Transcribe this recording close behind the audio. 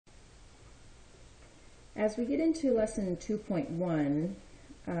As we get into lesson 2.1,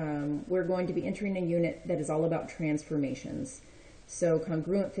 we're going to be entering a unit that is all about transformations. So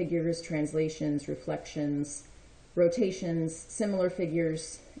congruent figures, translations, reflections, rotations, similar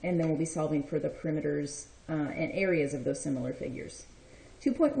figures, and then we'll be solving for the perimeters and areas of those similar figures.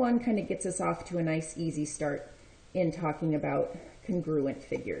 2.1 kind of gets us off to a nice easy start in talking about congruent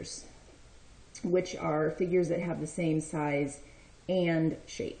figures, which are figures that have the same size and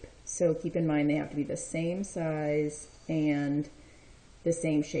shape. So keep in mind they have to be the same size and the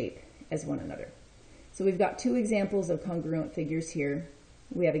same shape as one another. So we've got two examples of congruent figures here.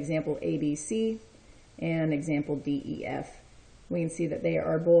 We have example ABC and example DEF. We can see that they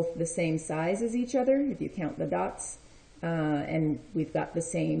are both the same size as each other if you count the dots, and we've got the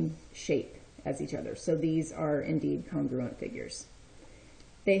same shape as each other. So these are indeed congruent figures.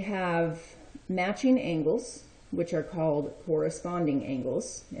 They have matching angles, which are called corresponding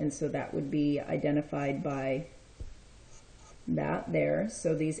angles, and so that would be identified by that there.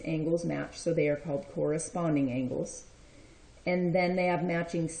 So these angles match, so they are called corresponding angles. And then they have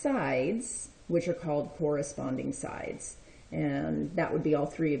matching sides, which are called corresponding sides. And that would be all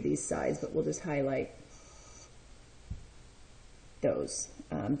three of these sides, but we'll just highlight those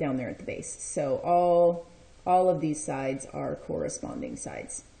down there at the base. So all of these sides are corresponding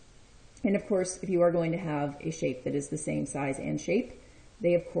sides. And of course, if you are going to have a shape that is the same size and shape,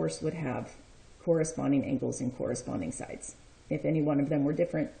 they of course would have corresponding angles and corresponding sides. If any one of them were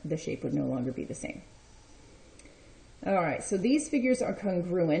different, the shape would no longer be the same. All right, so these figures are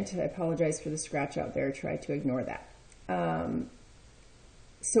congruent. I apologize for the scratch out there. Try to ignore that.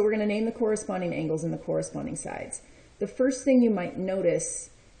 So we're going to name the corresponding angles and the corresponding sides. The first thing you might notice,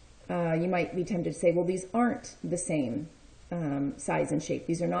 you might be tempted to say, well, these aren't the same size and shape.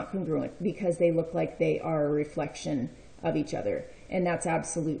 These are not congruent because they look like they are a reflection of each other. And that's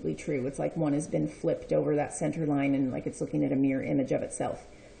absolutely true. It's like one has been flipped over that center line and like it's looking at a mirror image of itself.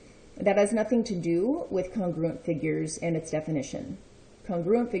 That has nothing to do with congruent figures and its definition.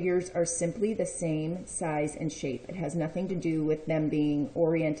 Congruent figures are simply the same size and shape. It has nothing to do with them being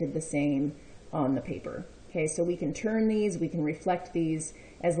oriented the same on the paper. Okay, so we can turn these, we can reflect these,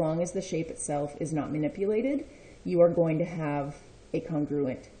 as long as the shape itself is not manipulated, you are going to have a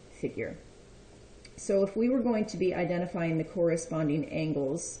congruent figure. So if we were going to be identifying the corresponding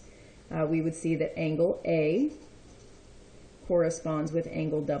angles, we would see that angle A corresponds with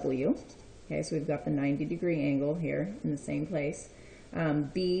angle W. Okay, so we've got the 90-degree angle here in the same place.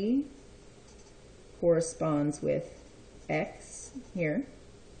 B corresponds with X here.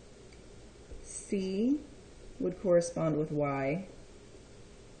 C would correspond with Y,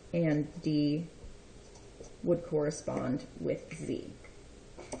 and D would correspond with Z.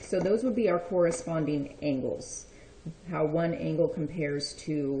 So those would be our corresponding angles, how one angle compares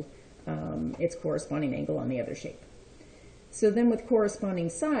to its corresponding angle on the other shape. So then with corresponding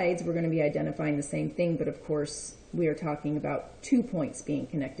sides, we're going to be identifying the same thing, but of course we are talking about 2 points being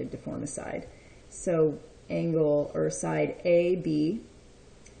connected to form a side. So angle or side AB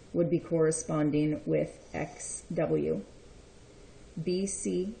would be corresponding with XW.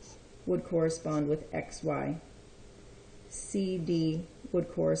 BC would correspond with XY. CD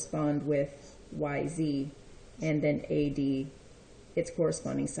would correspond with YZ, and then AD, its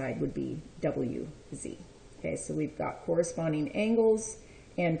corresponding side would be WZ. Okay, so we've got corresponding angles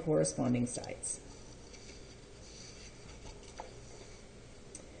and corresponding sides.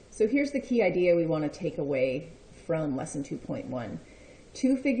 So here's the key idea we want to take away from lesson 2.1.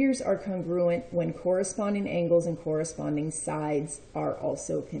 Two figures are congruent when corresponding angles and corresponding sides are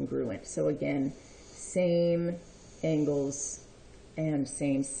also congruent. So again, same angles and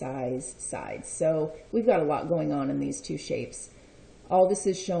same size sides. So we've got a lot going on in these two shapes. All this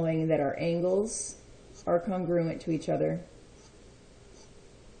is showing that our angles are congruent to each other.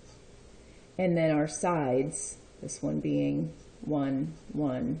 And then our sides, this one being 1,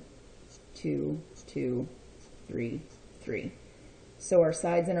 1, 2, 2, 3, 3. So our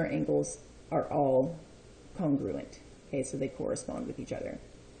sides and our angles are all congruent. Okay, so they correspond with each other.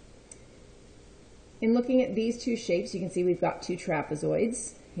 In looking at these two shapes, you can see we've got two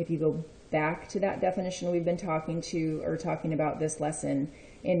trapezoids. If you go back to that definition we've been talking about this lesson,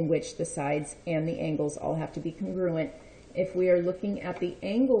 in which the sides and the angles all have to be congruent. If we are looking at the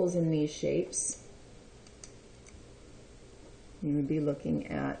angles in these shapes, you would be looking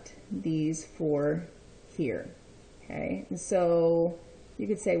at these four here. Okay, and so you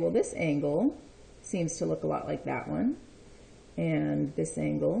could say, well, this angle seems to look a lot like that one, and this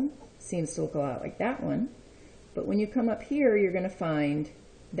angle seems to look a lot like that one. But when you come up here, you're going to find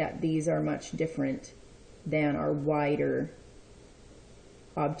that these are much different than our wider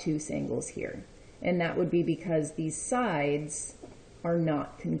obtuse angles here. and that would be because these sides are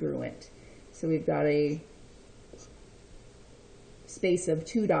not congruent. So we've got a space of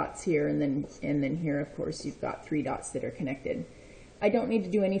 2 dots here, and then here, of course, you've got 3 dots that are connected. I don't need to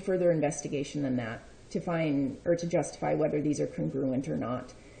do any further investigation than that to find or to justify whether these are congruent or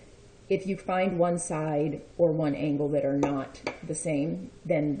not. If you find one side or one angle that are not the same,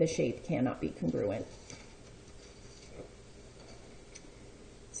 then the shape cannot be congruent.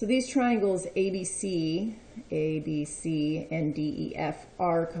 So these triangles ABC, and DEF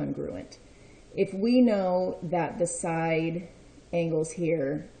are congruent. If we know that the side angles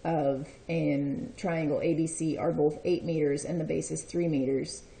here of a triangle ABC are both 8 meters and the base is 3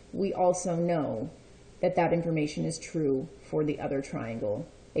 meters, we also know that that information is true for the other triangle,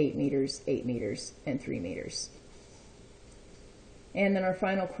 8 meters, and 3 meters. And then our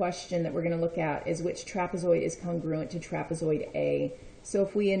final question that we're going to look at is which trapezoid is congruent to trapezoid A. So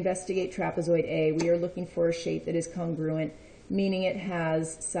if we investigate trapezoid A, we are looking for a shape that is congruent, meaning it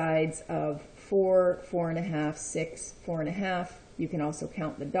has sides of 4, 4.5, 6, 4.5. You can also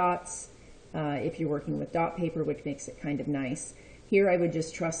count the dots if you're working with dot paper, which makes it kind of nice. Here I would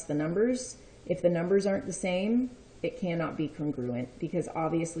just trust the numbers. If the numbers aren't the same, it cannot be congruent because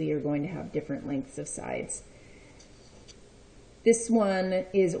obviously you're going to have different lengths of sides. This one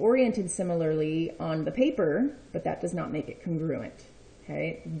is oriented similarly on the paper, but that does not make it congruent.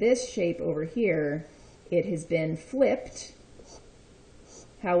 Okay, this shape over here, it has been flipped.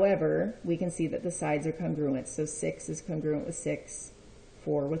 However, we can see that the sides are congruent. So 6 is congruent with 6,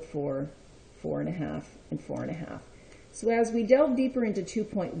 4 with 4, 4.5, and 4.5. So as we delve deeper into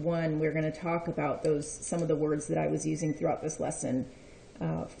 2.1, we're going to talk about some of the words that I was using throughout this lesson,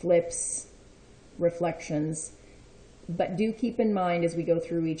 flips, reflections. But do keep in mind as we go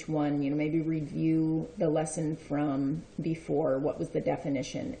through each one, maybe review the lesson from before, what was the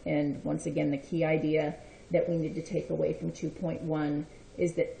definition. And once again, the key idea that we need to take away from 2.1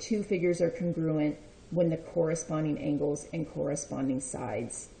 is that 2 figures are congruent when the corresponding angles and corresponding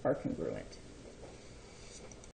sides are congruent.